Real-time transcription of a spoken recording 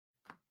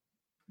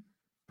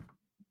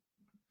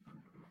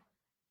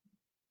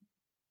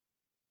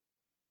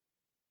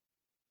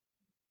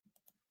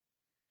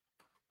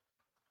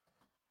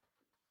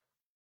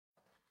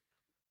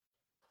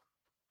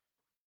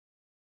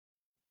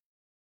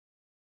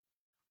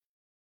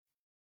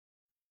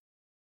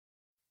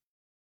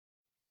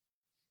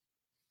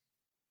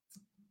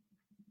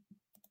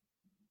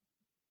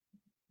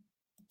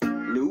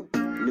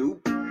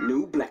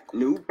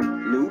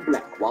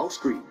Wall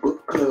Street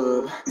Book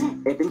Club.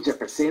 Evan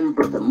Jefferson,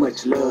 brother,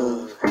 much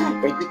love.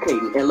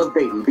 Educating,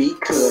 elevating,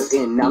 because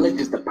in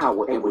knowledge is the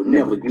power and we'll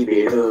never give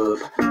it up.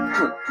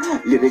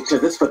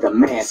 Literature's for the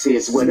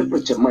masses, where to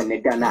put your money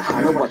down, now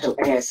how to watch your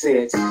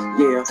assets.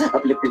 Yeah,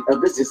 uplifting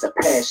others is a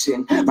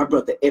passion. My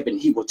brother Evan,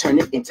 he will turn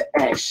it into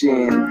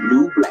action.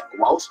 New Black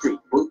Wall Street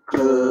Book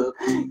Club.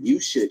 You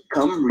should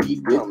come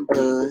read with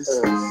us.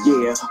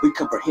 Yeah, we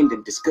comprehend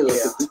and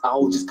discuss. If we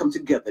all just come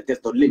together,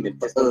 there's no limit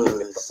for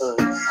us.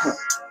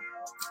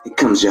 Here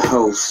comes your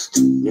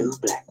host, New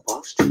Black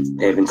Wall Street.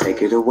 Evan,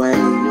 take it away.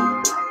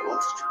 New Black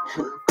Wall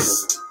Street.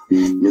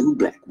 New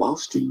Black Wall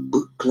Street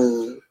Book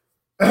Club.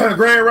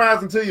 Grand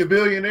rising to you,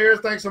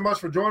 billionaires. Thanks so much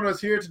for joining us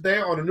here today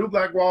on the New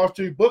Black Wall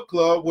Street Book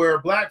Club, where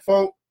Black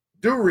folk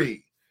do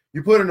read.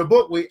 You put in the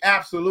book, we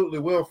absolutely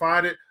will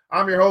find it.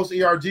 I'm your host,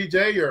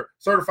 ERGJ, your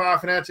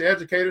certified financial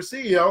educator,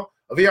 CEO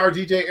of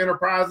ERGJ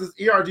Enterprises,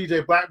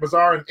 ERGJ Black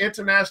Bazaar, and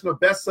international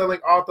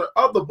best-selling author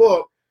of the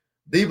book,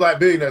 The Black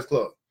Billionaires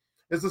Club.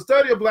 It's a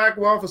study of Black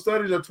wealth, a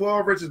study of the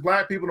 12 richest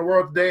Black people in the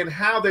world today and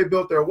how they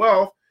built their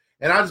wealth.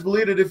 And I just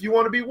believe that if you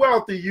want to be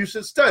wealthy, you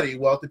should study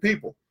wealthy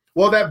people.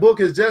 Well, that book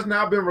has just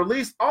now been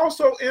released,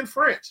 also in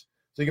French.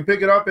 So you can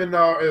pick it up in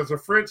as a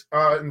French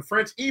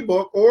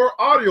ebook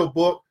or audio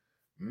book.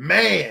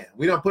 Man,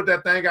 we done put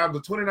that thing out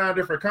into 29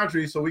 different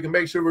countries so we can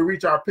make sure we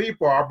reach our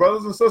people, our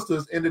brothers and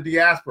sisters in the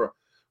diaspora.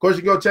 Of course,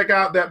 you can go check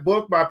out that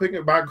book by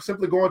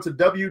simply going to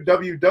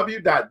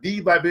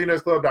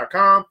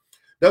www.theblackbillionairesclub.com,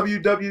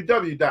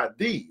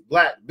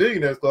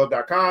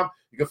 www.theblackbillionairesclub.com.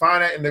 You can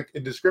find that in the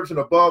description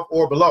above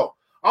or below.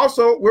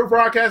 Also, we're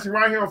broadcasting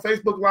right here on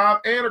Facebook Live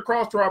and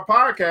across to our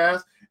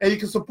podcast, and you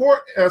can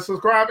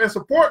subscribe and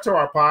support to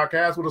our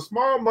podcast with a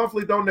small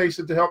monthly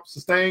donation to help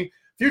sustain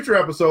future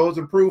episodes,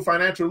 improve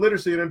financial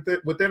literacy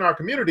within our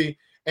community,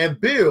 and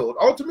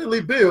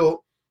ultimately build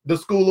the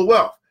School of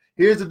Wealth.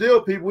 Here's the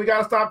deal, people. We got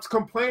to stop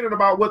complaining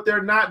about what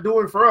they're not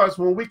doing for us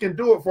when we can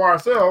do it for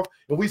ourselves,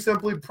 and we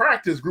simply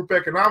practice group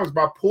economics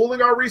by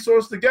pulling our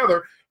resources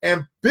together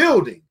and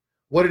building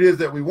what it is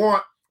that we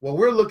want. Well,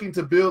 we're looking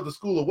to build the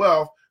School of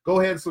Wealth. Go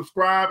ahead and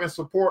subscribe and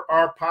support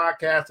our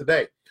podcast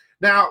today.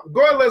 Now,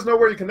 go ahead and let us know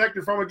where you're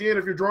connected from. Again,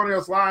 if you're joining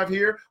us live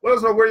here, let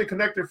us know where you're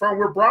connected from.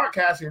 We're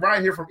broadcasting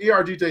right here from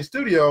ERGJ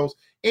Studios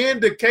in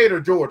Decatur,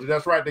 Georgia.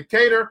 That's right,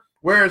 Decatur,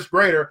 where it's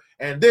greater.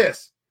 And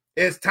this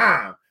is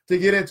time to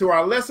get into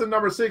our lesson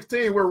number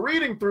 16. We're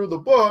reading through the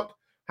book,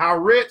 How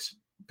Rich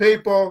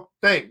People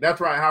Think.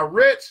 That's right, How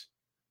Rich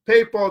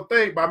People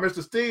Think by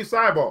Mr. Steve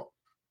Siebold.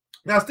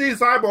 Now, Steve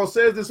Siebold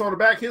says this on the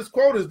back. His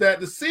quote is that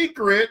the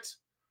secret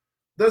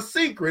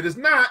is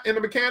not in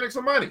the mechanics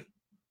of money.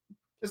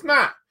 It's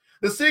not.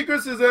 The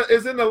secret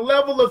is in the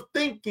level of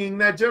thinking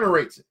that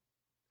generates it.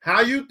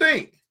 How you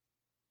think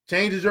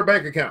changes your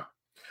bank account.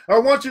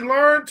 Once you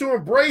learn to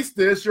embrace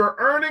this, your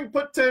earning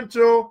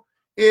potential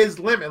is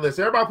limitless.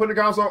 Everybody put in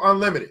the console,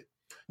 unlimited.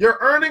 Your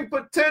earning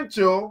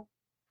potential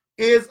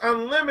is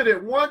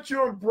unlimited once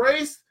you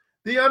embrace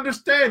the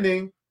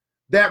understanding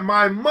that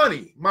my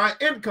money, my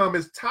income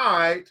is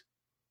tied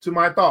to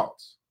my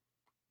thoughts.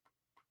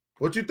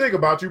 What you think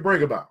about, you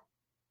bring about.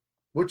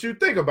 What you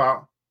think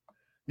about,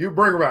 you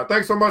bring about.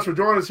 Thanks so much for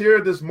joining us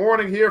here this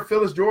morning here.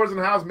 Phyllis George in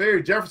the house,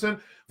 Mary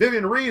Jefferson,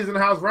 Vivian Reeves in the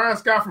house, Ryan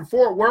Scott from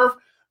Fort Worth,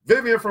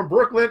 Vivian from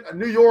Brooklyn,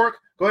 New York.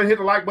 Go ahead and hit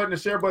the like button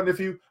and share button if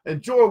you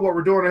enjoy what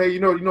we're doing. Hey, you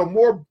know,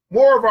 more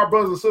of our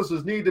brothers and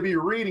sisters need to be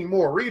reading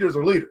more. Readers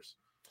are leaders.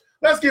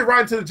 Let's get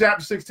right into the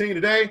chapter 16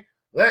 today.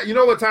 You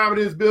know what time it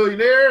is,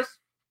 billionaires?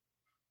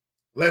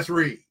 Let's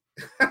read.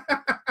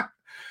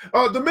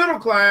 The middle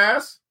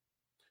class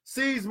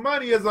sees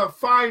money as a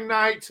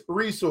finite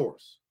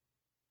resource.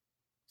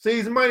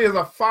 Sees money as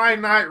a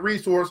finite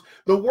resource.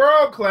 The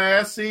world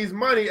class sees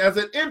money as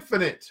an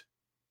infinite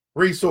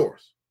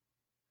resource.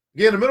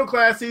 Again, the middle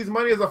class sees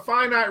money as a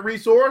finite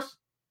resource.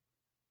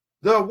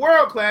 The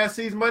world class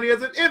sees money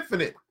as an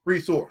infinite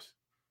resource.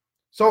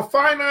 So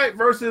finite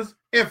versus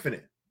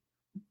infinite.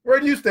 Where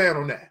do you stand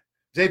on that?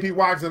 JP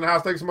Watkins in the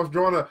house. Thanks so much for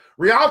joining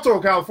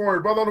Rialto,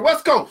 California, brother on the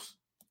West Coast.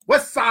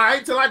 West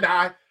side till I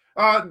die.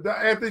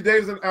 Anthony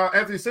Davis and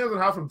Anthony Sims in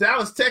the house from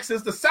Dallas,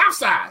 Texas, the South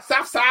side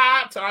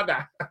till I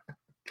die.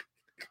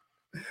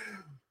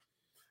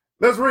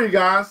 Let's read,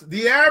 guys.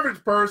 The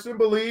average person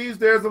believes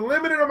there's a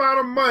limited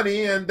amount of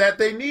money and that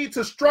they need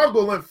to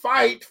struggle and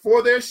fight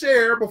for their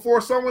share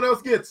before someone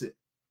else gets it.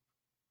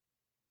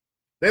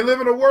 They live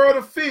in a world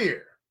of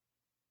fear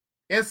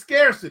and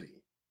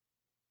scarcity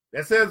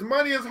that says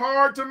money is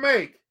hard to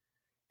make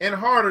and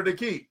harder to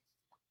keep.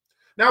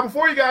 Now,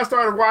 before you guys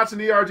started watching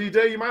the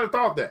ERGJ, you might have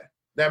thought that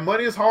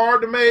money is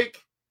hard to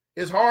make,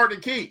 it's hard to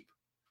keep.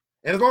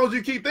 And as long as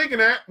you keep thinking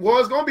that, well,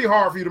 it's going to be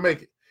hard for you to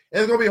make it. And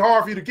it's going to be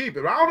hard for you to keep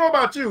it. I don't know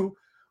about you,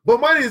 but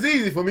money is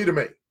easy for me to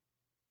make.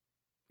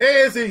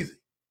 It's easy.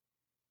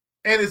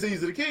 And it's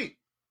easy to keep.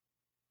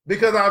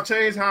 Because I've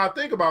changed how I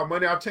think about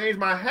money. I've changed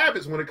my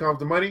habits when it comes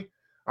to money.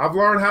 I've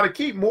learned how to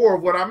keep more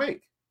of what I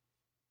make.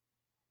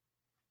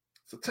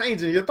 It's a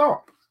change in your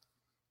thought.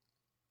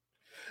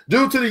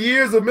 Due to the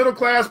years of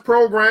middle-class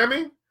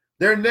programming,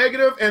 Their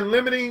negative and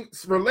limiting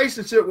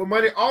relationship with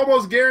money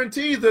almost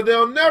guarantees that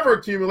they'll never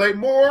accumulate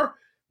more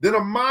than a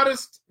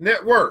modest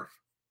net worth.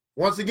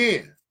 Once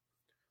again,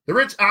 the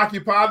rich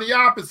occupy the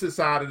opposite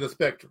side of the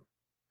spectrum.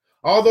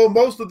 Although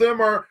most of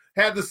them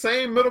had the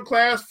same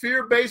middle-class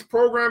fear-based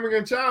programming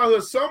in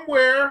childhood,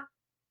 somewhere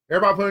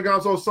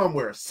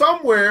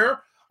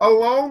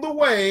along the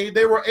way,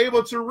 they were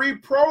able to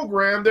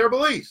reprogram their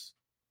beliefs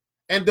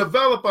and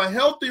develop a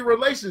healthy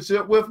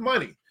relationship with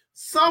money.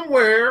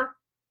 Somewhere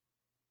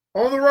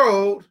on the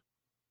road,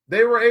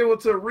 they were able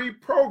to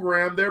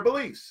reprogram their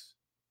beliefs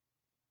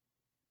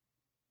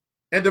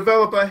and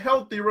develop a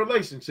healthy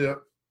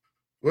relationship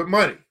with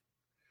money.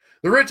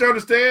 The rich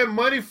understand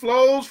money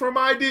flows from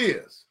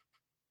ideas.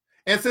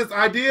 And since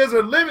ideas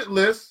are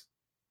limitless,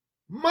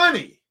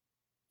 money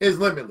is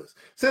limitless.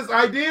 Since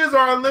ideas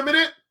are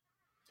unlimited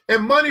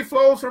and money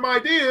flows from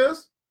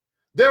ideas,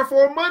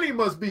 therefore money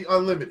must be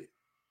unlimited.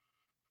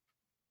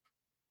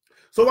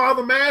 So while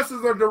the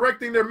masses are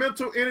directing their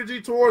mental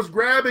energy towards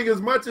grabbing as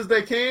much as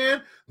they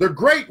can, the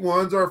great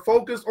ones are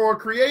focused on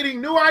creating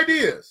new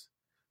ideas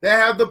that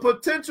have the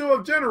potential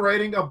of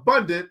generating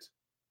abundant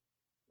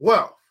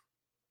wealth.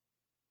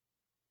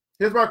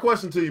 Here's my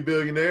question to you,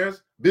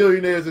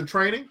 billionaires in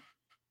training.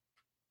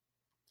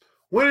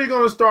 When are you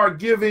going to start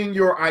giving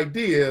your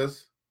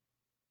ideas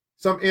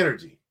some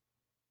energy?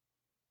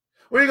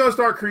 When are you going to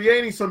start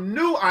creating some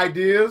new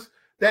ideas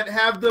that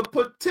have the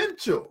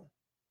potential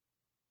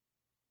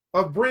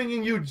of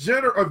bringing you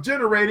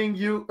generating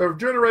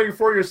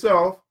for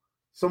yourself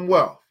some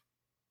wealth?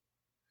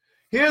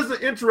 Here's the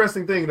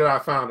interesting thing that I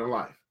found in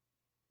life,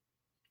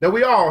 that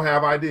we all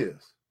have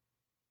ideas.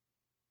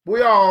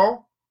 We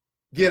all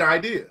get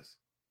ideas.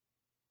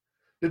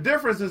 The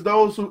difference is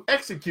those who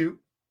execute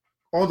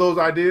on those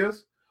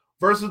ideas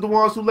versus the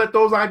ones who let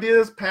those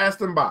ideas pass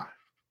them by.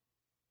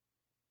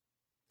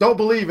 Don't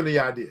believe in the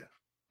idea.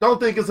 Don't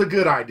think it's a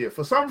good idea.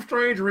 For some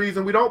strange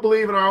reason, we don't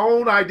believe in our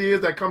own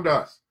ideas that come to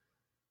us.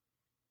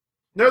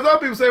 There's other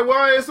people who say,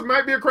 well, it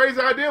might be a crazy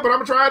idea, but I'm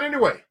going to try it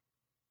anyway.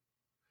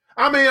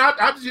 I mean,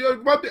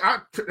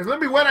 let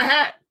me wear the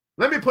hat.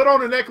 Let me put on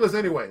the necklace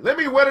anyway. Let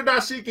me wear the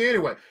dashiki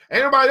anyway.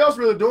 Ain't nobody else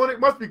really doing it.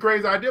 Must be a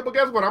crazy idea, but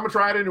guess what? I'm going to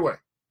try it anyway.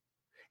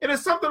 And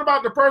it's something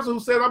about the person who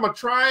says, I'm going to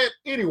try it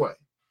anyway.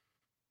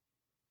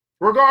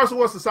 Regardless of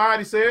what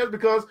society says,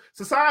 because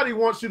society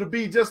wants you to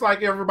be just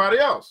like everybody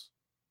else.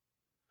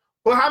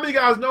 But how many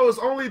guys know it's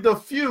only the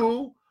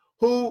few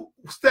who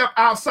step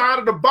outside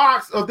of the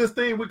box of this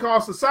thing we call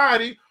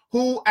society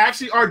who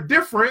actually are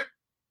different,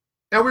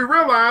 and we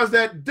realize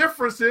that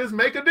differences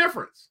make a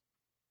difference.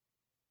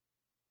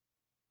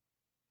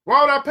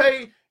 Why would I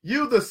pay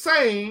you the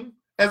same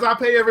as I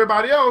pay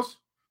everybody else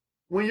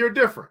when you're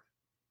different?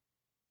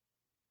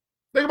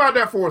 Think about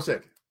that for a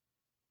second.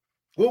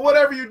 Well,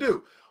 whatever you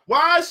do,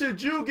 why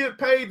should you get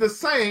paid the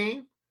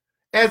same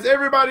as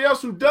everybody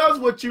else who does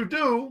what you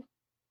do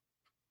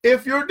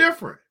if you're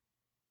different?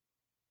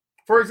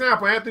 For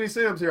example, Anthony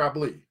Sims here, I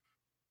believe,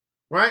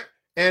 right?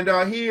 And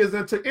he is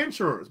into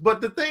insurance.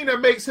 But the thing that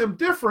makes him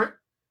different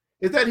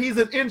is that he's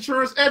an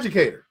insurance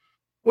educator,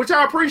 which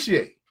I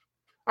appreciate.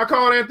 I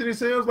called Anthony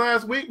Sims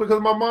last week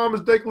because my mom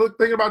is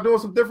thinking about doing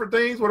some different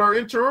things with her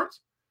insurance,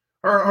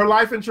 her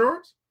life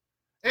insurance,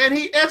 and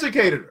he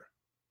educated her.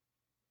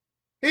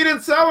 He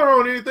didn't sell her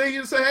on anything. He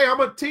just said, hey, I'm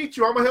going to teach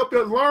you. I'm going to help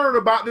you learn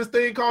about this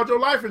thing called your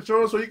life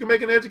insurance so you can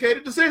make an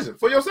educated decision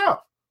for yourself,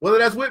 whether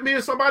that's with me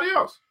or somebody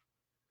else.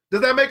 Does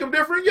that make them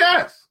different?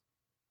 Yes.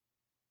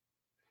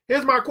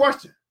 Here's my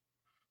question.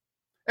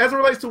 As it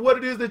relates to what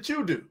it is that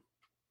you do,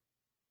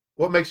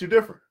 what makes you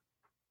different?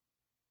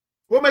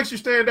 What makes you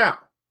stand out?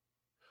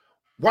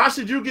 Why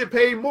should you get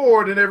paid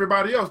more than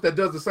everybody else that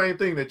does the same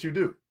thing that you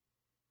do?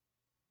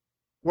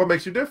 What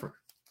makes you different?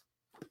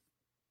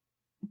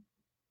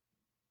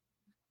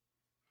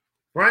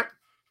 Right?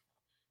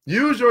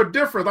 Use your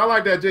difference. I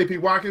like that, J.P.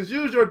 Watkins.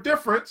 Use your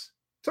difference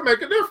to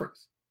make a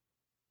difference.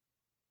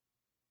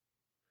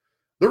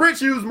 The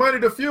rich use money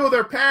to fuel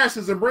their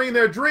passions and bring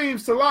their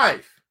dreams to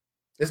life.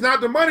 It's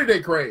not the money they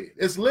crave.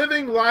 It's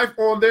living life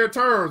on their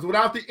terms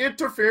without the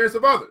interference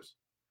of others.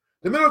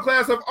 The middle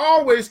class have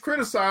always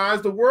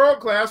criticized the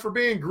world class for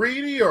being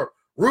greedy or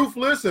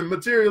ruthless and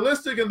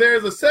materialistic, and there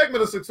is a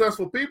segment of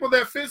successful people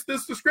that fits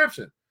this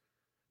description,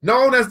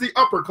 known as the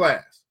upper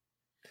class.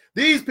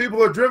 These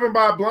people are driven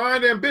by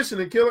blind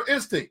ambition and killer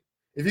instinct.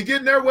 If you get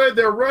in their way,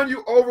 they'll run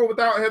you over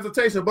without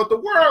hesitation. But the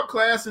world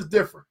class is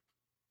different.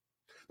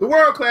 The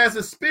world class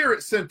is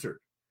spirit-centered.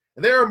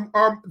 And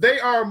they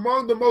are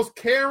among the most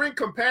caring,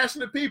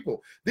 compassionate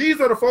people. These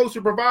are the folks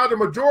who provide the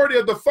majority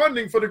of the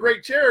funding for the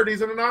great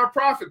charities and the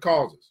nonprofit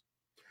causes.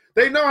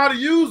 They know how to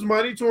use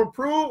money to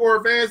improve or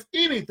advance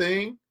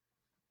anything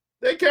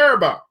they care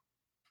about.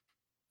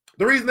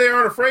 The reason they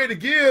aren't afraid to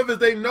give is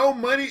they know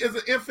money is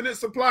an infinite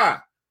supply.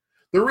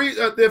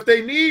 If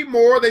they need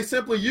more, they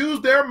simply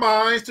use their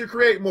minds to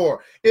create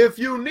more. If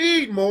you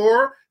need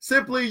more,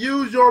 simply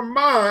use your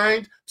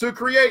mind to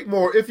create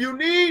more. If you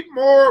need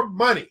more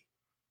money,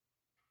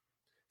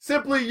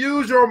 simply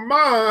use your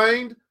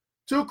mind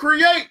to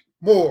create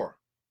more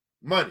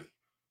money.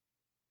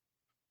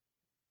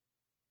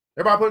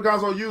 Everybody put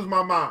console, use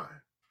my mind.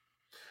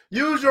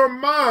 Use your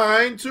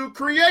mind to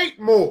create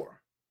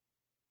more.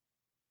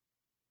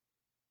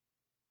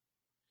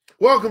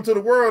 Welcome to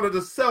the world of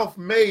the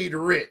self-made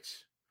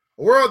rich,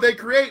 a world they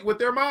create with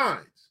their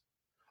minds,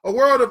 a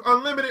world of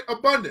unlimited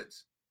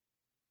abundance.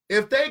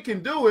 If they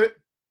can do it,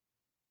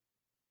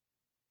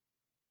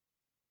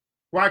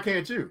 why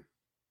can't you?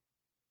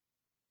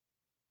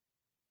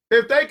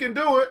 If they can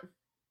do it,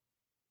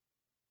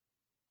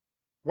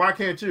 why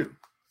can't you?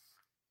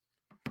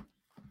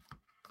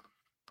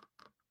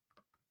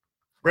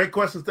 Great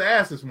questions to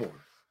ask this morning.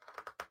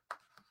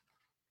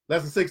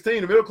 Lesson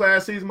 16, the middle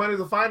class sees money as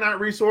a finite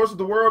resource.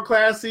 The world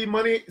class sees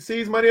money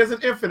as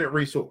an infinite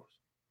resource.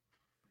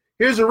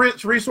 Here's a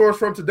rich resource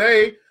from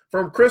today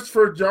from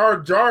Christopher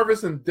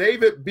Jarvis and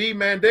David B.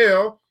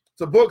 Mandel.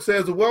 The book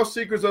says The Wealth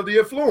Secrets of the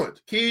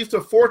Affluent, Keys to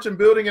Fortune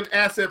Building and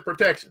Asset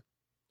Protection.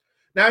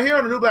 Now here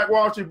on the New Black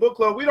Wall Street Book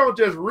Club, we don't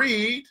just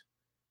read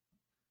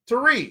to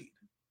read.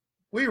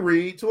 We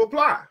read to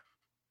apply.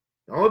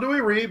 Not only do we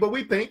read, but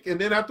we think, and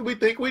then after we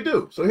think, we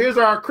do. So here's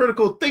our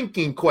critical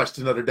thinking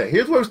question of the day.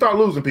 Here's where we start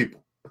losing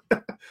people.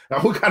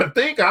 Now we got to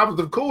think. I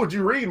was cool with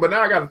you reading, but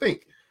now I got to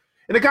think.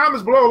 In the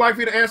comments below, I'd like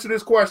for you to answer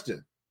this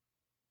question.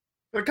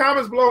 In the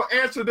comments below,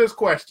 answer this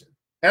question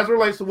as it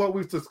relates to what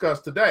we've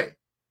discussed today.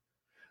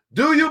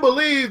 Do you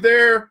believe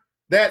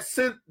that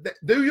since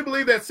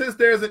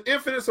there's an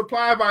infinite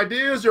supply of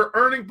ideas, your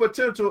earning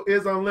potential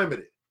is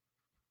unlimited?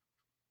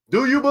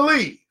 Do you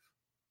believe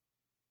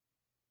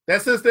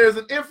that since there's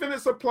an infinite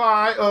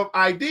supply of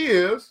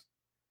ideas,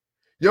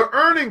 your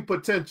earning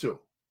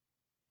potential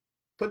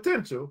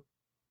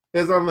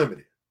is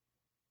unlimited?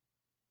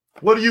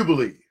 What do you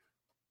believe?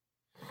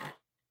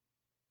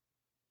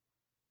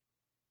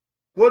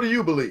 What do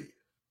you believe?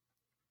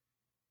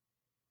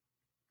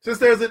 Since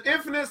there's an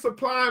infinite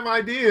supply of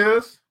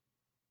ideas,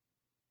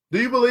 do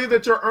you believe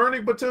that your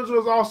earning potential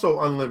is also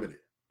unlimited?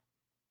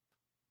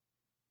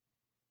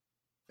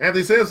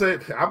 Anthony Sims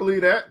said, I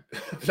believe that.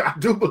 I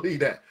do believe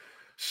that.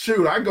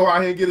 Shoot, I can go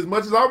out here and get as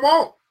much as I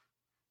want.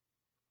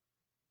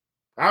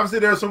 Obviously,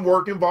 there's some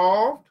work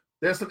involved.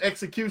 There's some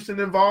execution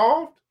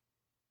involved.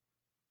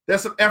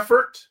 There's some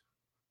effort.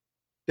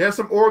 There's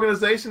some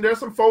organization. There's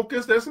some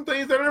focus. There's some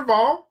things that are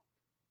involved.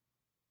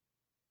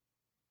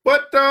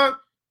 But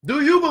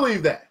do you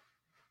believe that?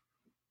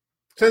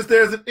 Since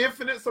there's an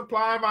infinite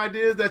supply of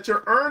ideas, that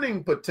your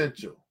earning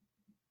potential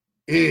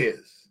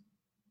is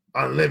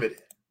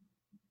unlimited.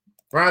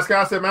 Ryan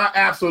Scott said, man, I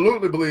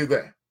absolutely believe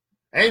that.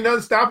 Ain't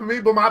nothing stopping me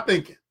but my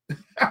thinking.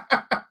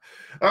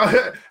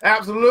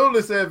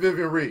 Absolutely, said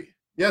Vivian Reed.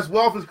 Yes,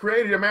 wealth is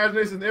created,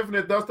 imagination is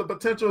infinite, thus the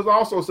potential is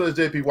also, says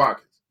J.P.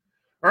 Watkins.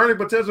 Earning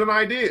potential and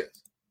ideas.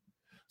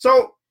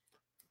 So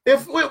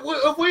if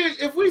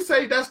we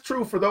say that's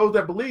true for those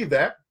that believe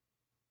that,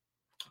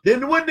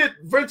 then wouldn't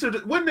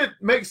it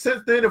make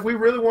sense then, if we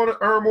really want to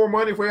earn more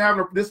money, if we're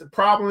having this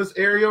problem in this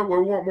area where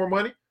we want more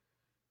money,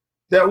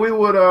 that we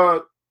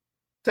would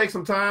take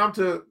some time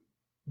to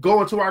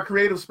go into our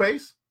creative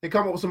space and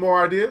come up with some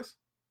more ideas?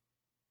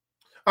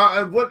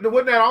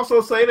 Wouldn't that also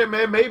say that,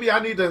 man, maybe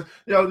I need to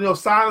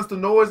silence the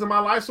noise in my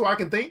life so I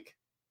can think?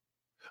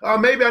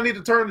 Maybe I need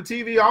to turn the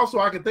TV off so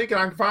I can think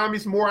and I can find me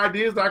some more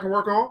ideas that I can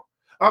work on.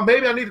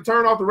 Maybe I need to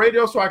turn off the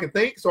radio so I can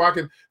think, so I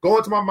can go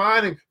into my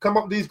mind and come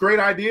up with these great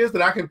ideas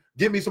that I can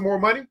get me some more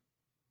money.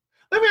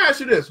 Let me ask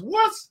you this.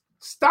 What's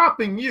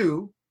stopping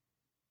you?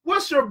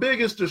 What's your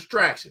biggest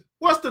distraction?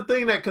 What's the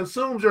thing that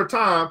consumes your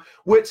time,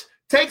 which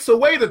takes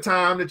away the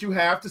time that you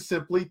have to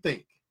simply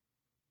think?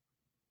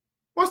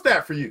 What's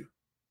that for you?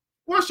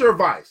 What's your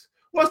vice?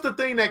 What's the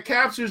thing that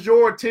captures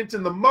your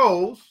attention the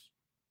most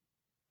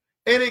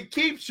and it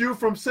keeps you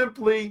from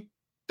simply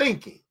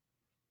thinking,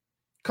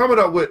 coming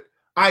up with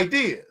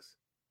ideas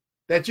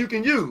that you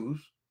can use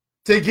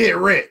to get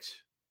rich?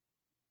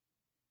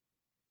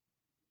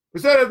 We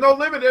said there's no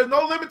limit. There's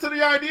no limit to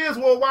the ideas.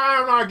 Well, why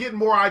aren't I getting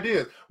more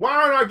ideas? Why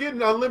aren't I getting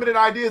unlimited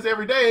ideas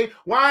every day?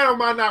 Why am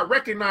I not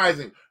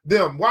recognizing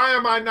them? Why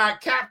am I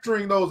not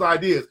capturing those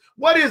ideas?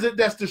 What is it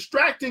that's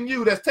distracting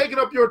you, that's taking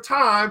up your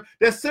time,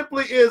 that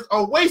simply is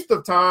a waste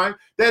of time,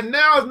 that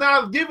now is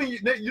not giving you,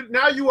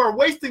 now you are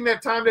wasting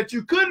that time that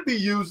you could be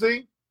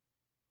using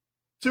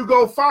to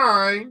go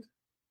find,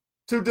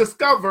 to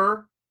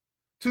discover,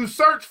 to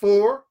search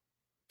for,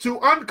 to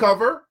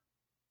uncover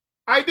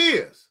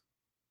ideas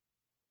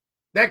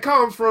that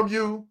comes from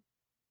you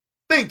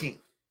thinking?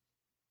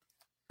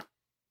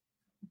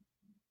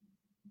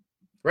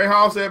 Ray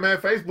Hall said, man,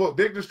 Facebook,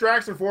 big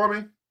distraction for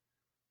me.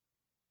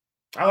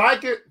 I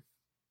like it.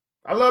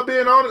 I love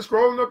being on it,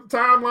 scrolling up the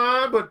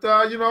timeline, but,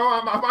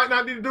 I might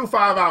not need to do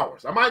 5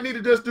 hours. I might need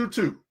to just do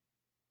 2.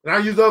 And I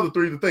use the other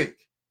 3 to think.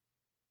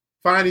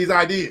 Find these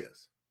ideas.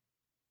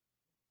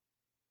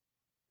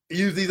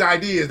 Use these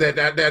ideas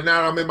that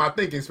now I'm in my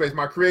thinking space,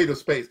 my creative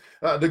space.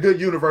 The good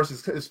universe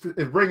is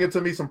bringing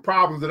to me some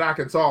problems that I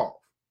can solve.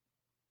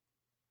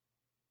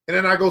 And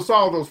then I go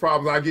solve those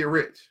problems, I get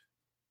rich.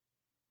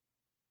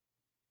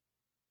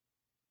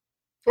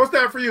 What's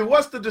that for you?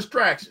 What's the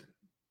distraction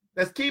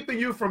that's keeping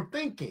you from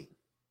thinking?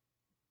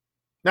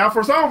 Now,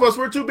 for some of us,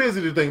 we're too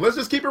busy to think. Let's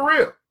just keep it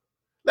real.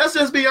 Let's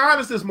just be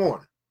honest this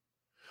morning.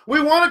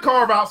 We want to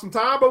carve out some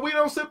time, but we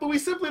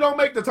simply don't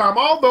make the time.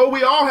 Although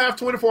we all have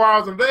 24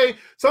 hours a day,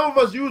 some of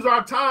us use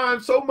our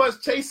time so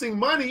much chasing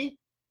money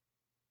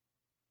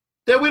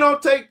that we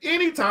don't take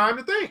any time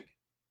to think.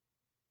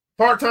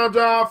 Part-time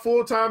job,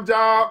 full-time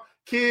job,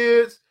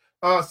 kids,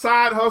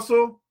 side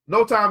hustle,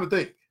 no time to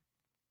think.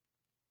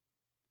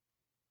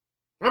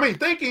 I mean,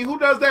 thinking, who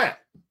does that?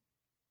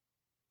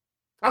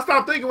 I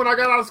stopped thinking when I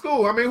got out of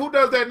school. I mean, who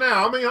does that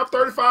now? I mean, I'm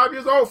 35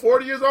 years old,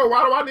 40 years old.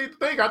 Why do I need to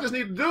think? I just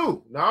need to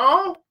do.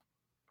 No.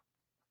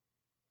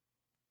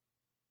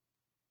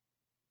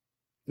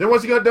 Then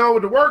once you get done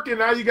with the working,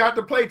 now you got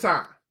the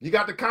playtime. You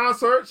got the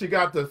concerts, you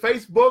got the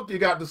Facebook, you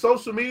got the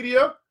social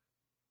media.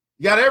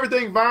 You got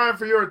everything vying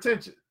for your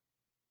attention.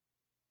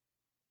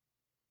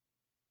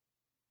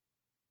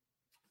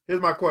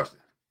 Here's my question.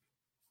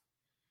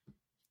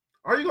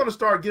 Are you going to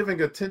start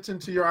giving attention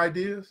to your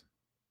ideas?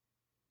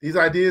 These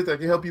ideas that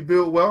can help you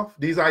build wealth,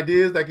 these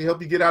ideas that can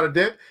help you get out of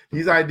debt,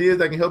 these ideas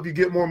that can help you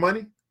get more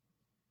money,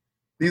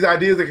 these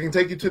ideas that can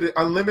take you to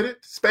the unlimited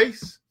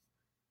space.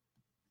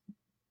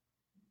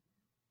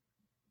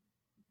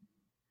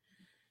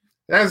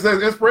 As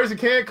inspiration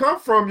can't come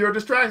from your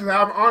distractions,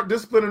 however, aren't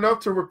disciplined enough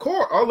to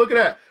record. Oh, look at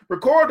that.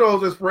 Record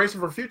those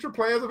inspirations for future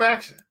plans of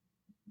action.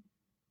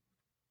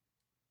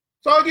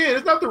 So again,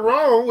 there's nothing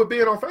wrong with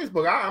being on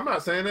Facebook. I'm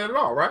not saying that at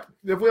all, right?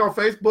 If we're on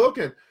Facebook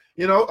and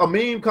a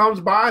meme comes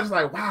by, it's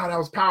like, wow, that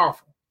was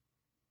powerful.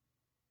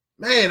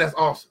 Man, that's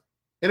awesome.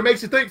 And it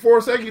makes you think for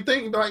a second. You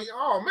think like,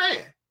 oh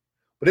man.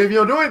 But if you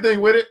don't do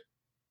anything with it,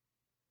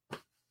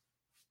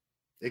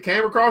 it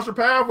came across your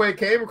pathway, it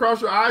came across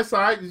your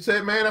eyesight. You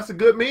said, man, that's a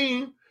good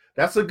meme.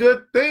 That's a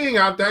good thing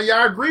out there. Yeah,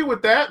 I agree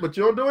with that, but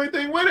you don't do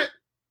anything with it.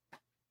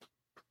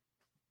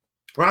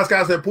 Ron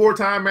Scott said, poor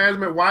time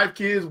management, wife,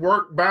 kids,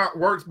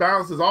 works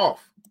balance is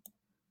off.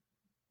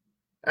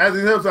 As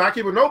an example, I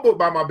keep a notebook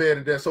by my bed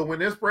and desk. So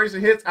when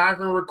inspiration hits, I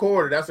can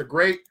record it. That's a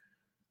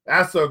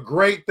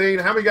great thing.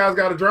 How many guys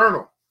got a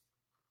journal?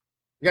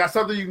 You got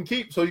something you can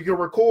keep so you can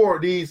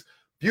record these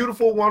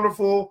beautiful,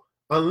 wonderful,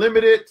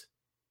 unlimited,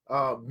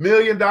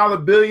 million-dollar,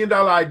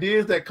 billion-dollar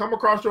ideas that come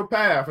across your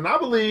path. And I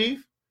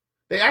believe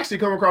they actually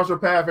come across your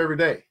path every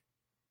day.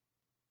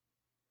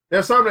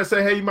 There's some that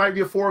say, hey, you might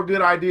get 4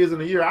 good ideas in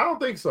a year. I don't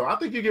think so. I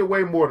think you get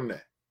way more than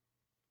that.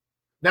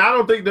 Now, I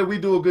don't think that we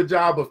do a good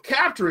job of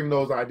capturing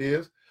those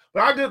ideas,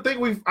 but I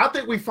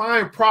think we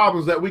find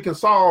problems that we can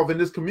solve in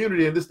this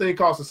community and this thing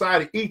called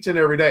society each and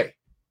every day.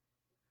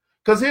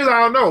 Because here's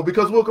how I know,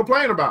 because we'll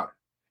complain about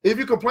it. If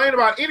you complain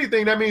about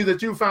anything, that means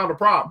that you found a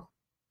problem.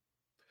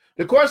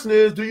 The question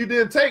is, do you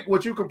then take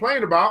what you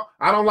complain about?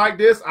 I don't like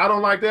this. I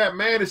don't like that.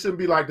 Man, it shouldn't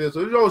be like this.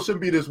 Or, it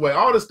shouldn't be this way.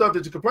 All this stuff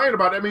that you complain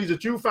about, that means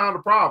that you found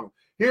a problem.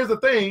 Here's the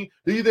thing.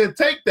 Do you then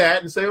take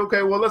that and say,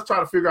 okay, well, let's try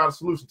to figure out a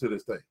solution to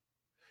this thing?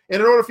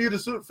 And in order for you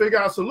to figure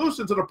out a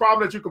solution to the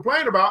problem that you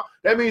complain about,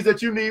 that means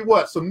that you need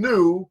what? Some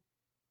new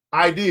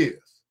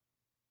ideas.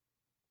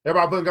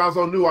 Everybody putting down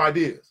some new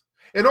ideas.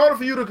 In order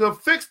for you to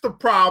fix the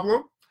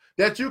problem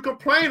that you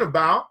complain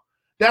about,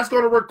 that's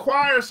going to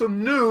require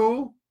some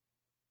new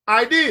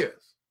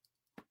ideas.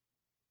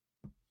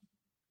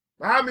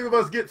 How many of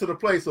us get to the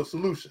place of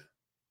solution?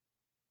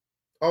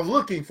 Of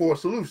looking for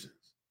solutions?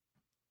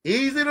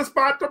 Easy to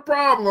spot the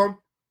problem.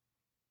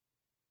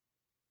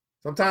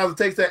 Sometimes it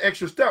takes that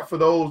extra step for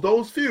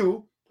those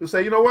few to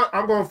say, you know what,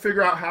 I'm going to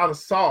figure out how to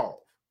solve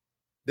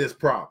this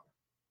problem.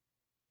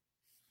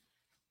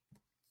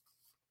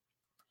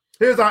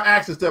 Here's our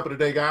action step of the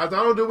day, guys.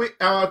 Not only do we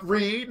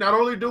read, not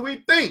only do we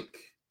think,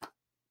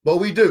 but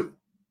we do.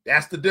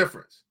 That's the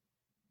difference.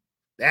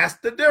 That's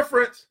the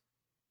difference.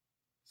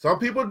 Some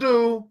people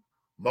do,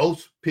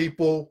 most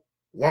people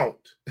won't.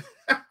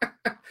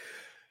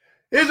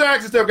 Here's your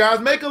action step, guys.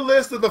 Make a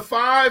list of the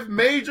 5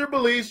 major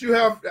beliefs you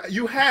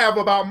have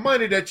about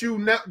money that you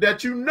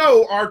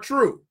know are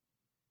true,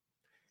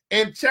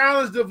 and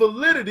challenge the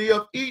validity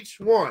of each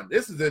one.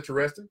 This is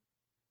interesting.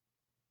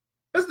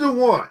 Let's do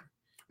one.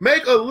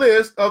 Make a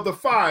list of the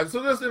 5.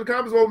 So this in the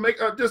comments,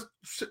 we'll just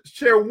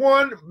share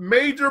one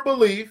major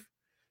belief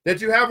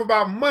that you have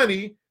about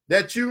money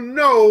that you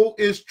know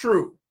is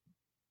true,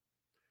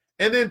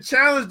 and then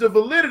challenge the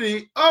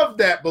validity of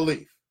that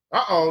belief.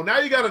 Now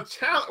you got to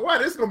challenge. Wow,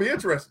 this is gonna be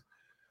interesting.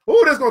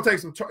 Oh, this is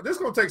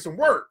gonna take some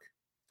work.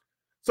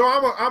 So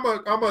I'm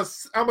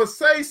gonna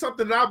say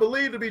something that I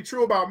believe to be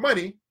true about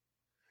money,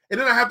 and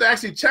then I have to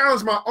actually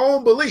challenge my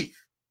own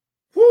belief.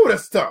 Whoo,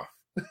 that's tough.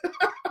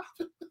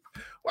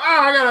 Wow,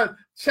 I gotta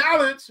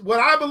challenge what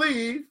I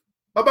believe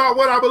about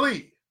what I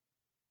believe.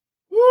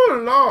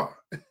 Woo, Lord.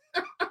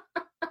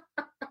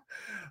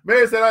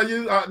 Man said I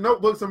use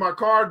notebooks in my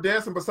car,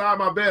 desk, and beside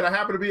my bed. I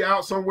happen to be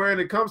out somewhere and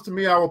it comes to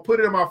me, I will put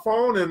it in my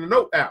phone in the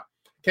note app.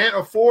 Can't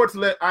afford to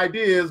let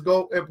ideas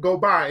go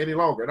by any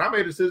longer. And I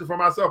made a decision for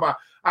myself.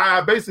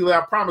 I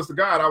promised to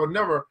God I would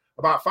never,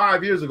 about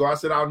 5 years ago, I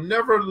said, I'll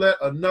never let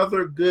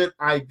another good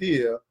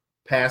idea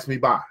pass me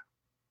by.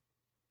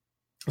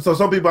 So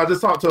some people, I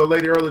just talked to a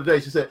lady earlier today.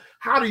 She said,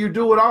 how do you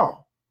do it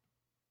all?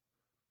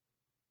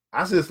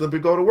 I said simply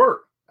go to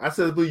work. I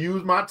simply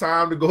use my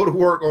time to go to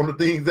work on the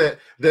things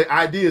the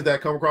ideas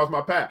that come across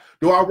my path.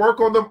 Do I work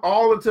on them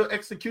all until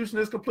execution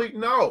is complete?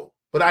 No.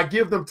 But I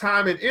give them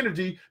time and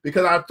energy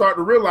because I start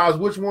to realize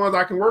which ones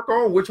I can work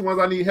on, which ones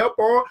I need help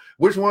on,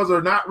 which ones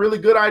are not really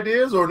good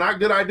ideas or not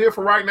good idea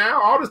for right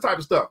now, all this type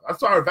of stuff. I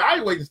start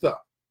evaluating stuff.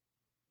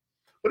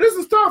 But this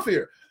is tough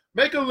here.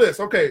 Make a list.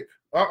 Okay,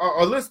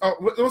 a list.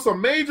 What's a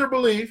major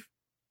belief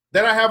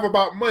that I have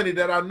about money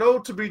that I know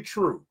to be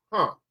true?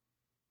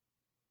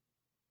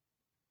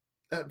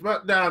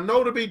 But that I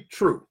know to be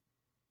true.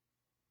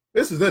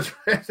 This is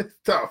interesting. It's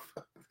tough.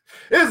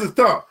 This is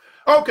tough.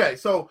 Okay,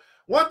 so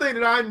one thing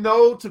that I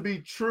know to be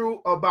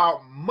true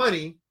about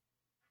money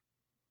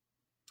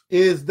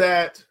is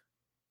that,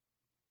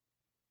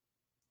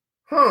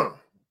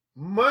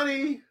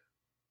 money,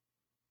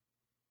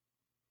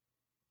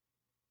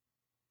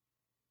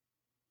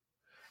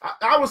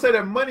 I would say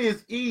that money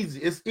is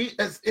easy.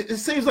 It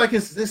seems like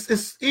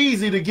it's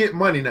easy to get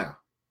money now.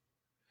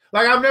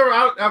 Like I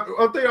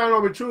think I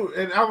know to be true,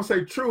 and I would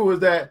say true is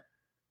that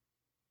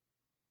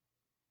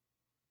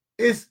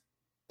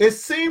it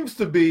seems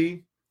to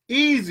be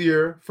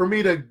easier for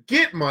me to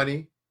get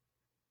money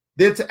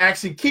than to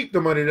actually keep the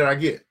money that I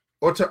get,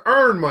 or to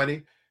earn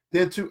money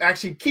than to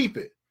actually keep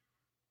it,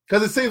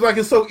 because it seems like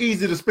it's so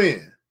easy to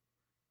spend,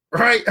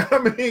 right?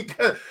 I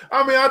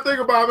think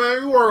about,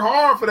 man, you work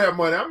hard for that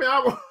money.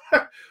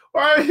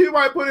 You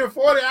might put in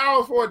 40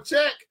 hours for a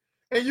check,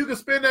 and you can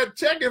spend that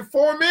check in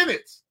 4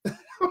 minutes.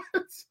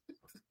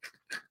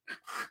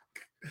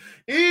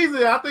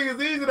 Easy. I think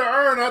it's easy to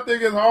earn. I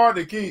think it's hard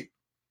to keep.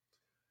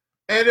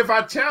 And if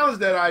I challenge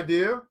that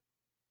idea,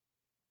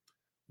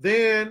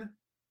 then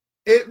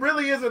it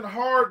really isn't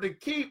hard to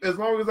keep as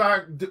long as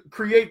I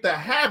create the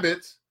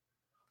habits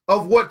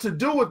of what to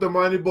do with the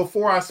money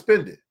before I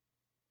spend it,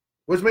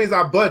 which means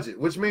I budget,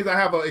 which means I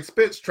have an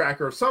expense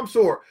tracker of some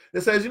sort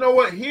that says, you know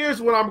what,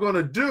 here's what I'm going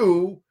to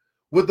do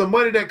with the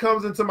money that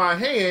comes into my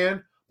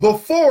hand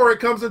before it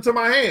comes into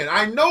my hand.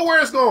 I know where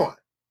it's going.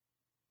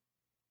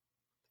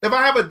 If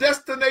I have a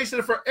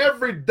destination for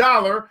every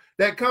dollar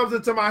that comes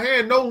into my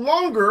hand, no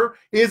longer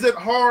is it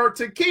hard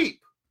to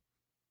keep.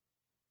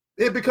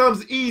 It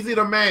becomes easy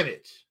to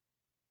manage.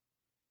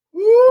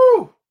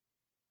 Woo!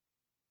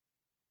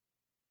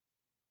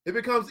 It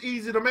becomes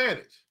easy to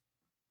manage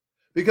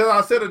because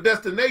I set a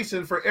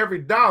destination for every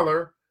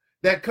dollar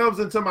that comes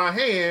into my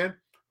hand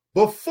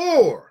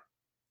before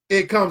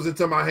it comes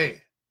into my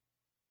hand.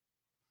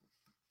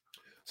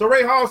 So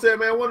Ray Hall said,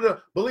 man, one of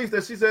the beliefs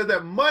that she says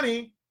that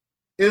money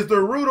is the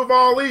root of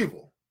all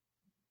evil.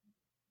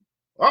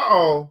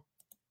 Uh-oh.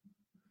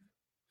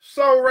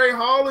 So Ray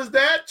Hall, is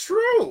that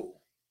true?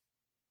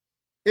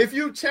 If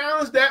you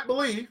challenge that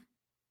belief,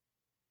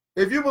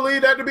 if you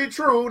believe that to be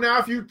true, now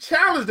if you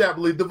challenge that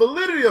belief, the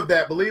validity of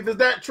that belief, is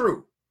that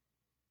true?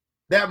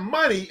 That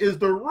money is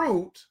the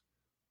root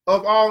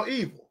of all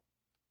evil.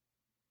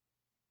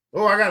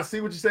 Oh, I got to see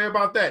what you say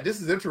about that.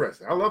 This is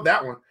interesting. I love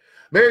that one.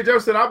 Mary Jo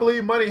said, I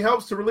believe money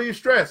helps to relieve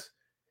stress.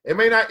 It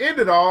may not end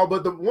it all,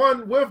 but the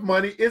one with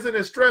money isn't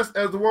as stressed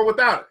as the one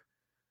without it.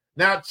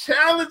 Now,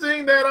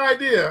 challenging that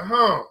idea,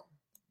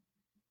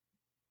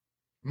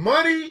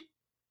 money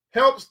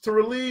helps to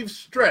relieve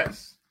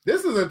stress.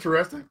 This is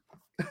interesting.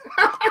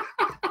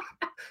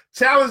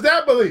 Challenge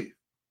that belief.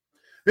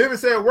 Vivian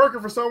said,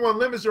 working for someone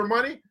limits your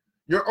money.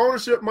 Your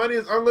ownership money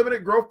is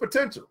unlimited growth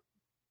potential.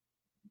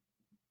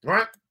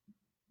 Right?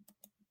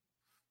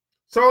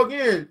 So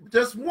again,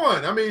 just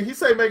one. I mean, he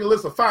say make a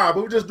list of 5,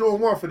 but we're just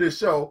doing one for this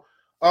show.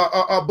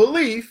 A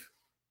belief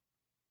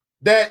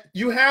that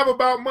you have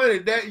about money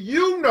that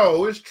you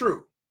know is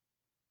true.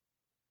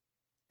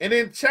 And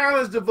then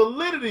challenge the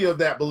validity of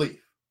that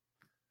belief.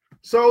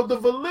 So the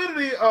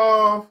validity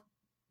of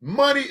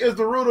money is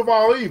the root of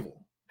all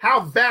evil. How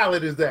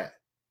valid is that?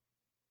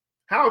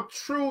 How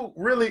true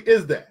really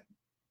is that?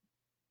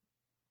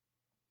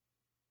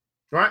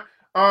 Right?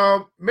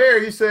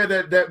 Mary, you said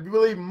that you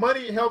believe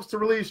money helps to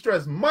relieve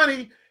stress.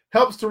 Money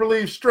helps to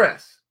relieve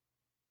stress.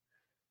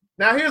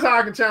 Now, here's how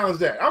I can challenge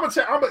that.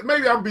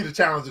 Maybe I'm gonna be the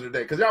challenger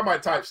today because y'all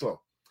might type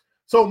slow.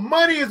 So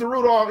money is the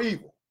root of all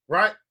evil,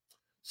 right?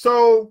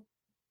 So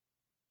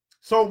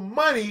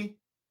money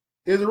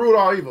is the root of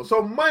all evil.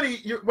 So money,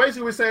 you're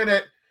basically saying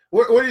that,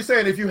 what are you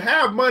saying? If you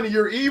have money,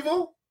 you're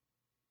evil?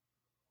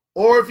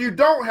 Or if you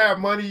don't have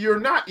money, you're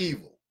not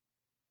evil?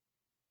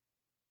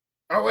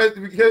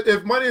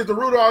 If money is the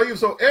root of all evil,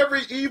 so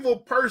every evil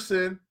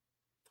person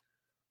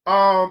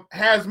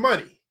has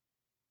money.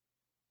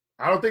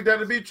 I don't think that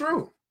to be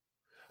true.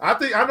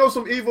 I know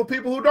some evil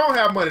people who don't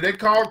have money. They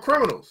call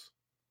criminals.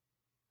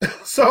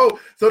 so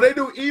they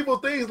do evil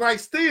things like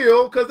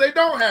steal because they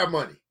don't have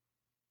money.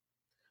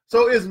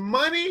 So is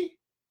money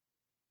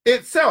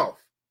itself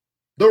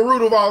the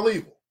root of all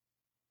evil?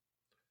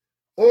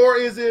 Or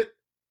is it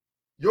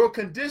your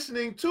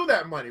conditioning to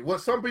that money?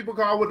 What some people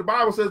call, what the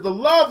Bible says, the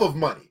love of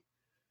money.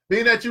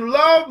 Meaning that you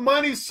love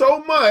money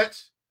so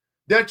much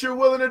that you're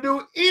willing to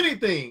do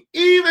anything,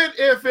 even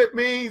if it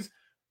means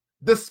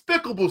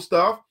despicable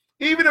stuff,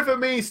 even if it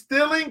means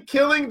stealing,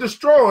 killing,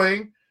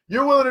 destroying,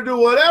 You're willing to do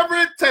whatever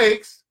it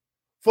takes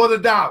for the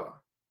dollar. A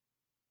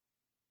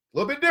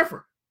little bit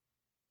different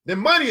than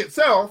money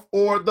itself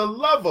or the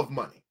love of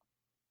money.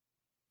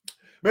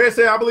 Mary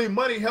say, I believe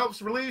money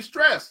helps relieve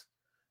stress.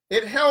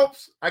 It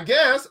helps, I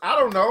guess, I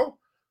don't know.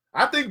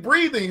 I think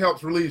breathing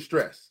helps relieve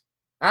stress.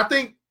 I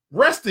think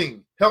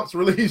resting helps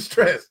relieve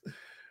stress,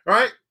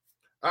 right?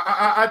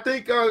 I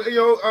think,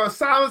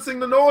 silencing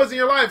the noise in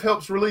your life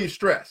helps relieve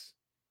stress.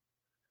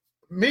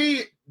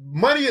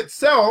 Money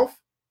itself,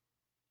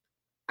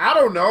 I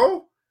don't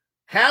know.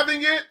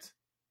 Having it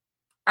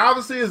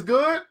obviously is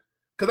good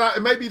because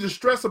it may be the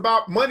stress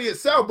about money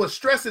itself, but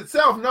stress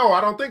itself, no, I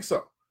don't think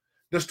so.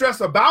 The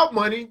stress about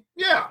money,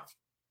 yeah.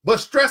 But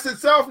stress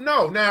itself,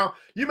 no. Now,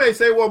 you may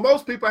say, well,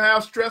 most people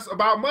have stress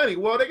about money.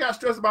 Well, they got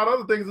stress about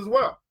other things as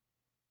well.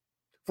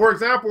 For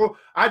example,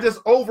 I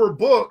just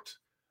overbooked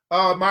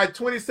my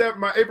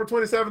April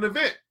 27th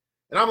event.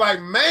 And I'm like,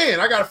 man,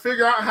 I got to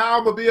figure out how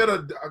I'm going to be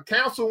able to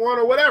cancel one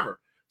or whatever.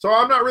 So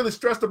I'm not really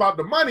stressed about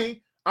the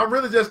money. I'm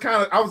really just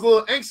I was a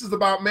little anxious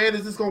about, man,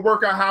 is this going to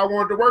work out how I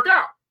wanted to work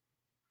out?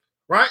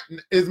 Right?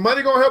 Is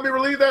money going to help me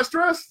relieve that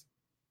stress?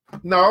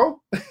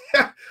 No.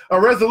 A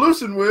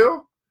resolution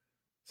will.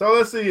 So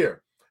let's see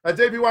here.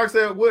 J.P. Walker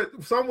said,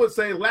 some would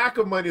say lack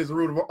of money is the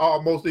root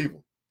of most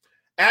evil.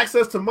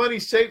 Access to money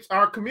shapes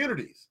our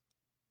communities.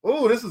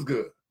 Oh, this is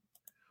good.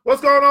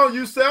 What's going on,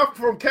 Youssef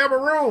from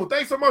Cameroon?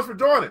 Thanks so much for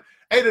joining.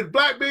 Hey, the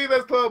Black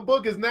Billionaires Club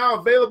book is now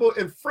available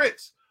in French.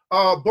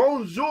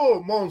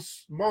 Bonjour,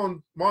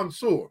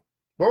 Monsieur.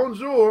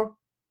 Bonjour.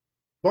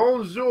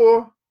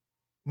 Bonjour,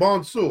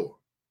 Monsieur.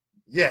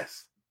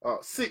 Yes.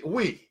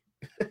 Oui.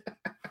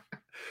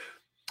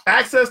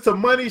 Access to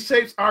money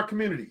shapes our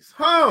communities.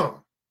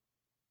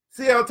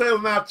 C.L. Taylor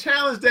now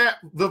challenge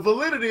the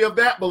validity of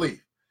that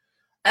belief.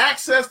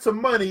 Access to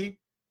money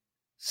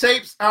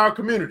shapes our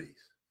communities.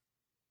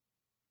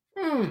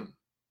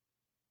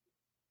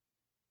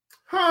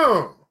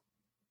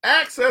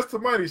 Access to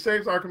money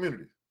shapes our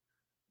communities.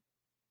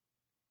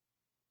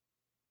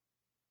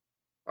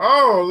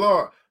 Oh,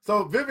 Lord.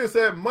 So Vivian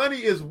said money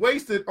is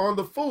wasted on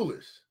the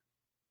foolish.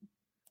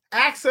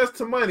 Access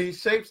to money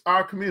shapes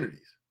our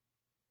communities.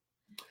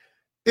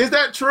 Is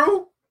that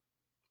true?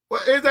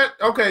 Well, is that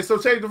okay? So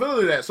change the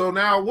validity of that. So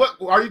now, what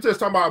are you just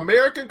talking about?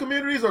 American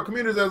communities or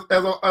communities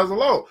as a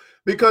whole?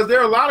 Because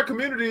there are a lot of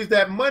communities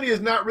that money is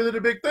not really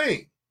the big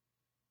thing.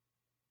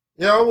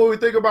 You know, when we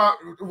think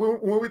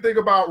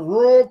about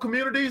rural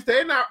communities,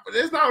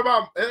 it's not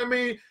about. I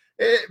mean,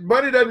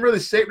 money doesn't really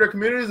shape their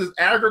communities. It's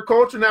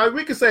agriculture. Now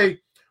we can say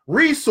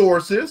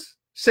resources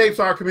shapes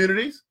our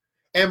communities,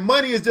 and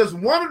money is just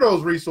one of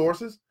those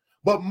resources.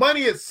 But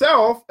money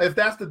itself, if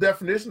that's the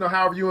definition or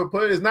however you would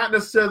put it, is not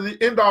necessarily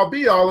the end-all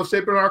be-all of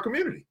shaping our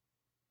community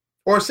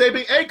or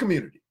shaping a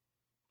community.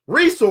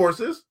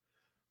 Resources,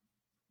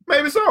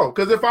 maybe so,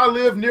 because if I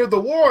live near the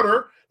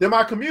water, then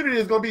my community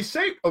is going to be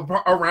shaped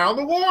around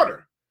the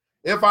water.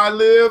 If I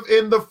live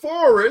in the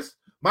forest,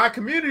 my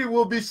community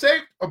will be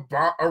shaped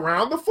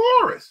around the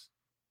forest.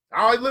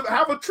 I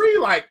have a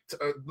tree-like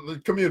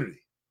community.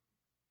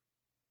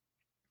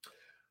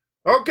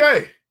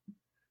 Okay.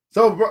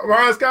 So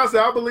Ryan Scott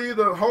said, I believe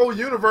the whole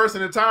universe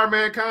and entire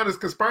mankind is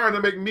conspiring to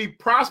make me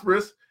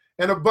prosperous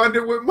and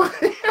abundant with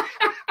money.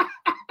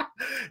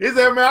 He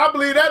said, man, I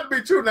believe that to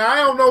be true. Now, I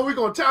don't know if we're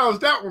going to challenge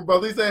that one,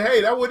 brother. He said, hey,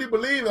 that's what he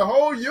believes. The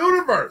whole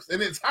universe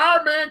and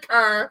entire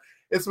mankind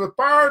is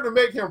conspiring to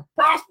make him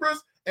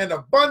prosperous and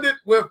abundant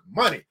with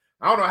money.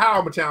 I don't know how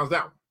I'm going to challenge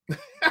that one.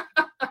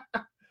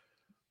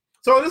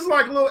 So this is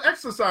like a little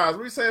exercise.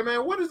 We say,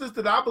 man, what is this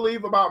that I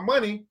believe about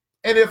money?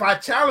 And if I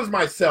challenge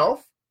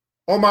myself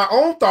on my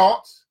own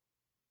thoughts,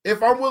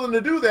 if I'm willing to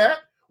do that,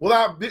 will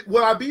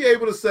I be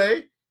able to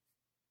say,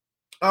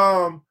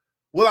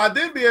 will I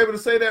then be able to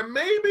say that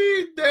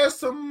maybe there's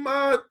some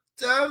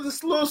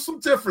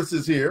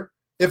differences here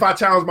if I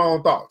challenge my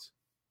own thoughts?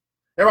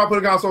 Everybody put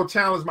it down, so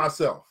challenge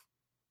myself.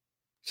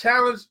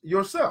 Challenge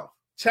yourself.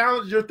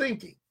 Challenge your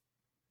thinking.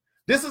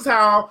 This is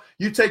how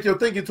you take your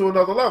thinking to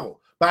another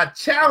level, by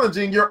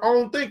challenging your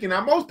own thinking.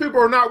 Now, most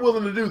people are not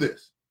willing to do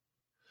this.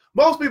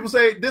 Most people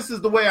say, this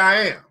is the way I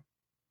am,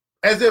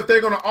 as if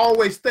they're going to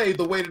always stay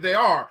the way that they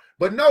are.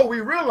 But no,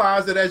 we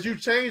realize that as you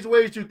change the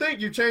ways you think,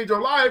 you change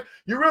your life.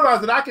 You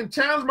realize that I can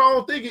challenge my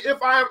own thinking if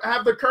I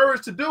have the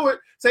courage to do it.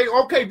 Say,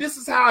 okay, this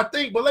is how I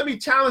think, but let me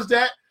challenge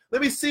that.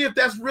 Let me see if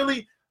that's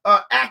really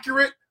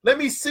accurate. Let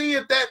me see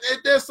if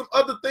there's some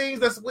other things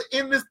that's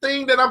in this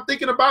thing that I'm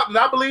thinking about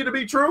that I believe to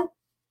be true.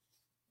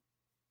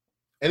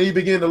 And you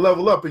begin to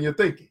level up in your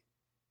thinking.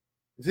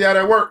 You see how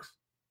that works?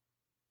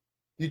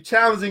 You're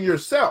challenging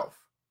yourself.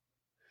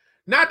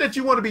 Not that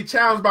you want to be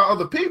challenged by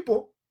other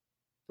people,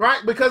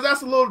 right? Because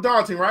that's a little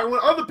daunting, right? When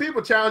other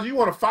people challenge you, you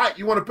want to fight.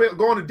 You want to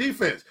go into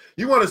defense.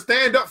 You want to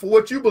stand up for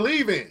what you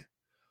believe in.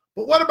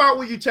 But what about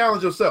when you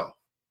challenge yourself?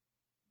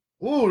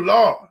 Ooh,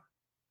 Lord.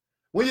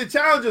 When you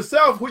challenge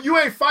yourself, you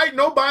ain't fighting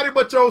nobody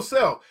but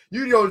yourself.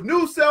 You your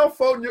new self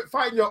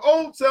fighting your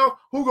old self.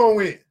 Who gonna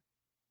win?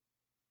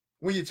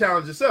 When you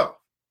challenge yourself.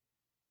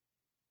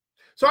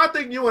 So I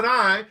think you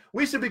and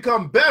we should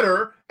become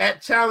better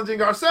at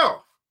challenging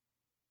ourselves.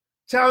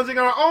 challenging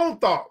our own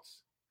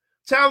thoughts,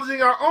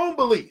 challenging our own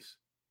beliefs,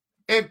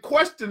 and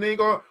questioning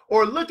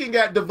or looking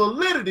at the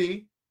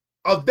validity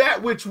of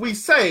that which we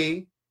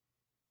say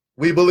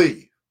we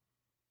believe.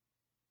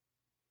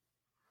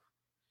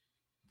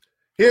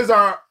 Here's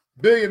our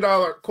 $1 billion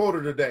quote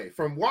of the day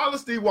from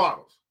Wallace D.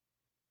 Wattles.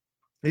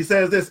 He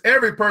says this: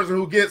 every person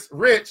who gets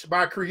rich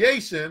by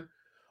creation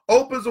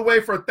opens a way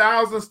for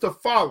thousands to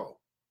follow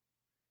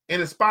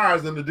and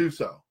inspires them to do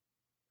so.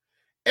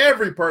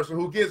 Every person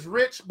who gets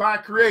rich by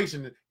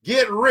creation,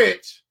 get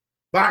rich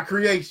by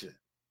creation.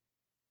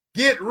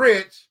 Get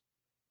rich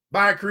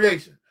by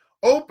creation.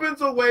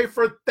 Opens a way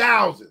for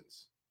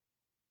thousands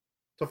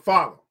to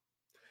follow.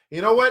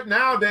 You know what?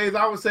 Nowadays,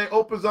 I would say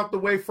opens up the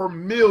way for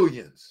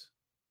millions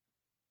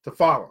to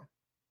follow.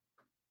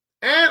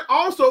 And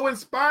also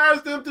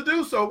inspires them to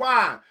do so.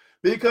 Why?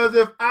 Because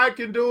if I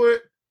can do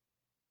it,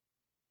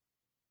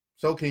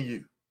 so can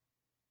you.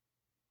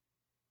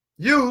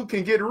 You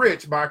can get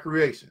rich by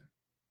creation.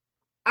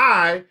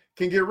 I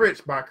can get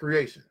rich by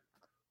creation.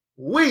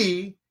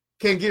 We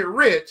can get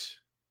rich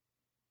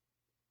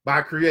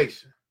by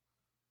creation.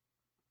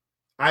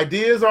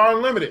 Ideas are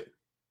unlimited.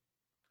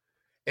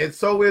 And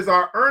so is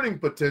our earning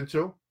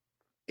potential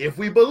if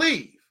we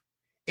believe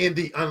in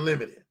the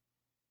unlimited.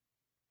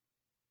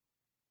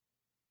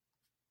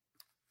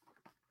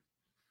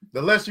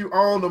 The less you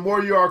own, the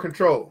more you are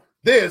controlled.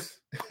 This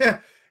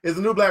is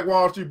the New Black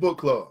Wall Street Book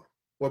Club,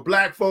 where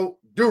black folk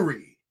do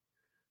read.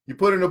 You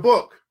put in a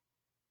book,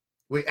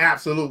 we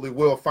absolutely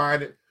will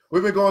find it.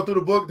 We've been going through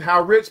the book,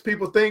 How Rich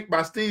People Think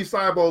by Steve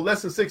Seibold,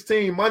 Lesson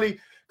 16, middle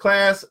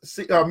class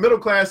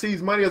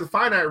sees money as a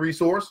finite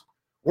resource.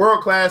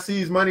 World class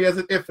sees money as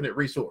an infinite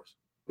resource.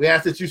 We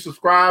ask that you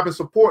subscribe and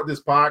support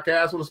this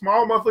podcast with a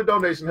small monthly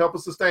donation to help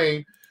us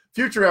sustain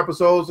future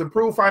episodes,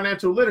 improve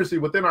financial literacy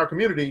within our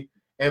community,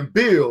 and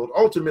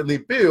ultimately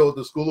build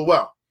the School of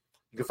Wealth.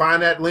 You can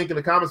find that link in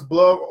the comments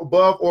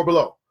above or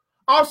below.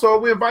 Also,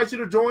 we invite you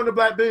to join the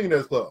Black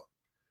Billionaires Club.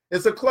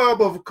 It's a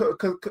club of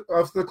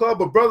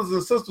brothers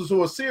and sisters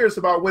who are serious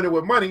about winning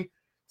with money,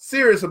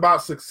 serious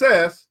about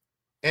success,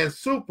 and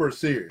super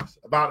serious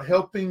about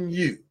helping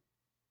you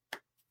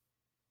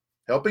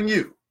to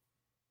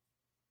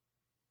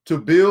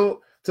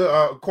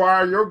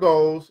acquire your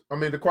goals,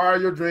 to acquire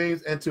your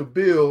dreams, and to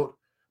build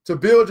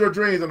your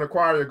dreams and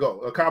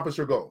accomplish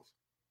your goals.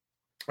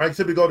 All right,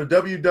 simply go to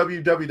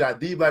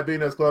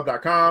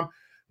www.theblackbillionairesclub.com,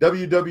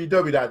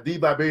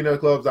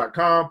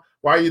 www.theblackbillionairesclub.com.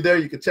 While you're there,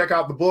 you can check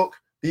out the book,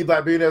 The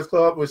Black Billionaires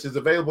Club, which is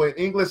available in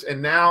English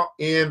and now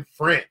in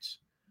French.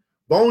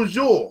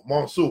 Bonjour,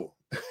 monsieur.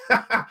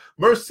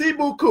 Merci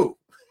beaucoup.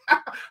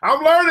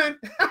 I'm learning.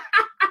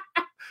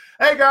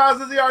 Hey guys,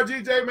 this is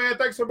ERGJ, man.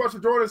 Thanks so much for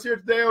joining us here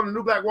today on the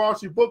New Black Wall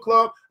Street Book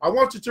Club. I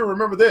want you to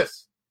remember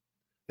this,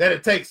 that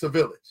it takes a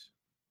village.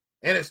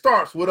 And it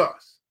starts with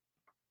us.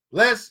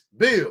 Let's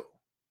build.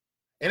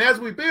 And as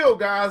we build,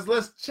 guys,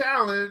 let's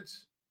challenge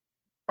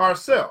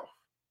ourselves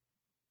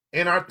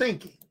in our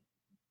thinking.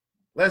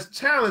 Let's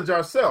challenge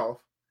ourselves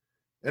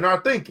in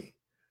our thinking.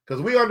 Because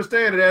we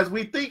understand that as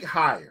we think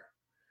higher,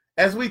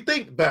 as we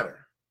think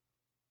better,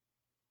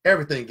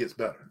 everything gets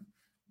better.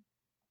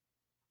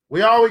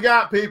 We all we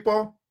got,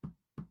 people.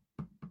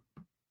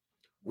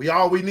 We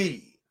all we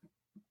need.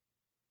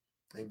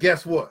 And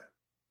guess what?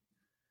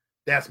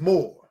 That's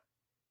more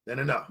than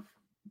enough.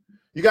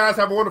 You guys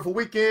have a wonderful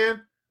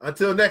weekend.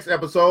 Until next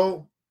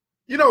episode,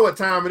 you know what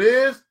time it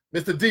is.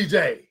 Mr.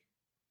 DJ,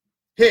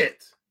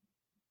 hit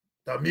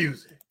the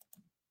music.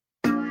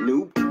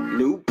 New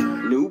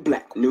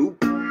black.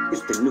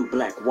 It's the New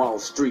Black Wall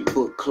Street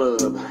Book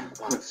Club.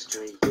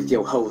 With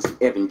your host,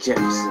 Evan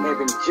Jefferson.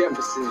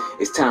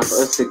 It's time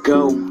for us to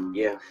go.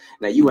 Yeah.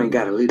 Now, you ain't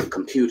got to leave the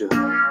computer,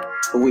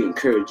 but we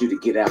encourage you to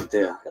get out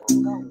there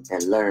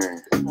and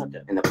learn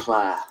and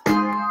apply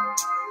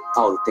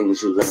all the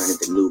things you learn at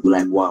the New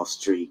Black Wall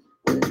Street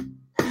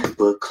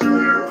Book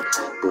Club.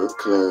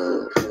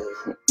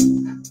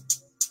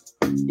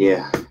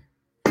 Yeah.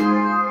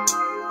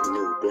 The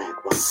New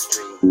Black Wall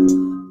Street.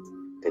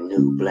 The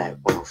New Black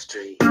Wall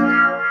Street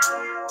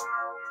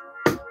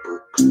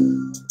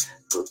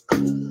Book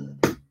Club.